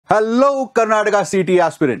Hello Karnataka CET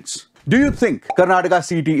aspirants. Do you think Karnataka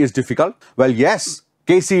CET is difficult? Well, yes,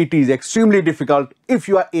 KCET is extremely difficult if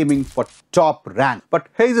you are aiming for top rank. But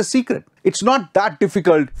here's a secret. It's not that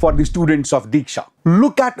difficult for the students of Deeksha.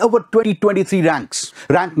 Look at our 2023 ranks.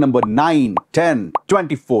 Rank number 9, 10,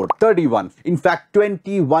 24, 31. In fact,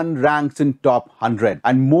 21 ranks in top 100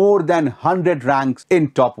 and more than 100 ranks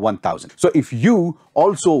in top 1000. So if you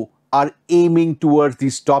also are aiming towards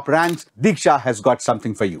these top ranks, Deeksha has got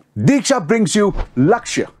something for you. Deeksha brings you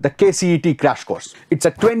Lakshya, the KCET crash course. It's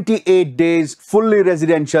a 28 days fully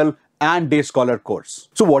residential and day scholar course.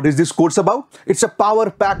 So what is this course about? It's a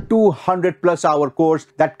power-packed 200+ hour course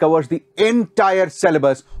that covers the entire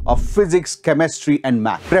syllabus of physics, chemistry and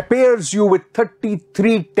math. Prepares you with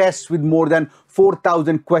 33 tests with more than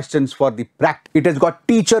 4,000 questions for the practice. It has got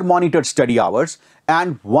teacher-monitored study hours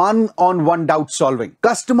and one-on-one doubt solving,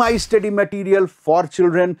 customized study material for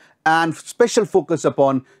children and special focus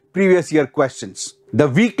upon previous year questions. The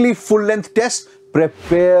weekly full-length tests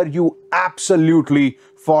prepare you absolutely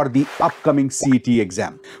for the upcoming CET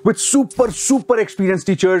exam. With super experienced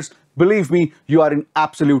teachers, believe me, you are in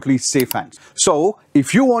absolutely safe hands. So,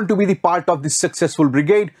 if you want to be the part of this successful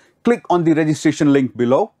brigade, click on the registration link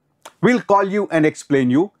below. We'll call you and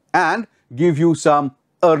explain you and give you some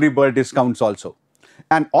early bird discounts also.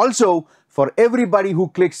 And also, for everybody who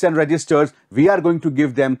clicks and registers, we are going to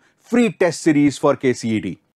give them free test series for KCET.